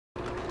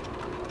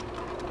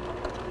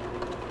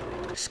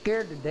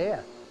scared to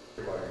death,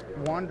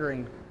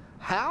 wondering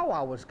how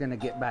I was going to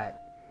get back.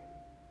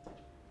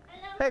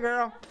 Hey,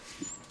 girl.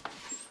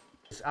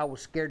 I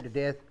was scared to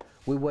death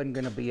we wasn't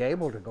going to be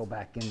able to go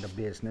back into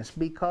business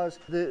because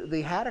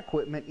the hat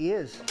equipment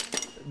is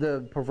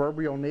the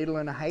proverbial needle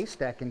in a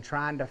haystack and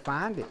trying to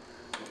find it.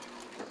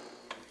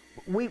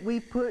 We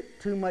put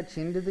too much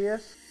into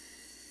this.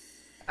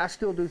 I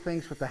still do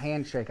things with the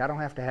handshake. I don't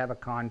have to have a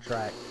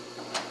contract.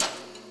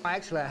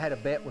 Actually, I had a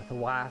bet with the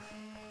wife.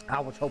 I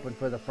was hoping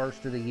for the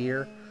first of the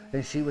year,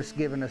 and she was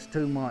giving us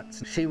 2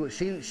 months. She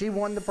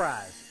won the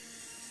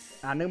prize.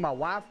 I knew my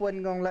wife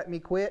wasn't going to let me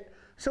quit,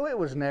 so it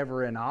was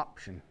never an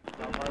option.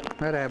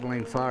 That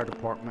Abilene Fire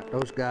Department,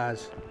 those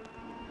guys,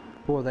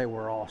 boy, they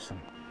were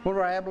awesome. One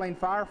of our Abilene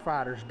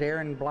firefighters,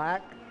 Darren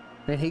Black,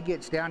 and he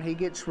gets down, he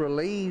gets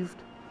relieved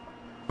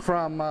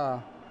from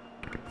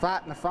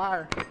fighting the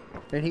fire,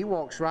 and he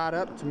walks right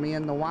up to me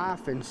and the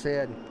wife and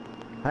said,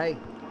 "Hey,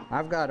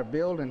 I've got a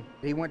building."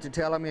 He went to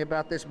telling me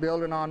about this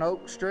building on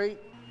Oak Street.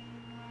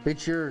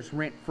 It's yours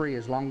rent-free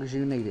as long as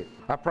you need it.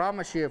 I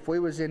promise you, if we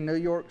was in New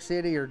York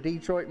City or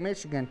Detroit,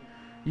 Michigan,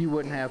 you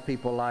wouldn't have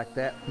people like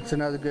that. It's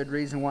another good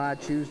reason why I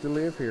choose to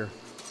live here.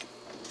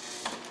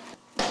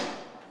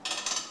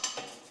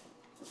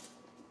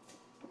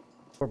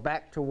 We're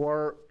back to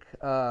work.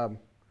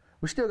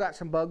 We still got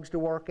some bugs to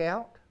work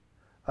out,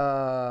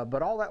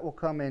 but all that will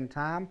come in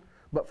time.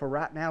 But for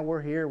right now,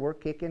 we're here, we're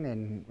kicking,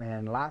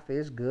 and life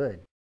is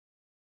good.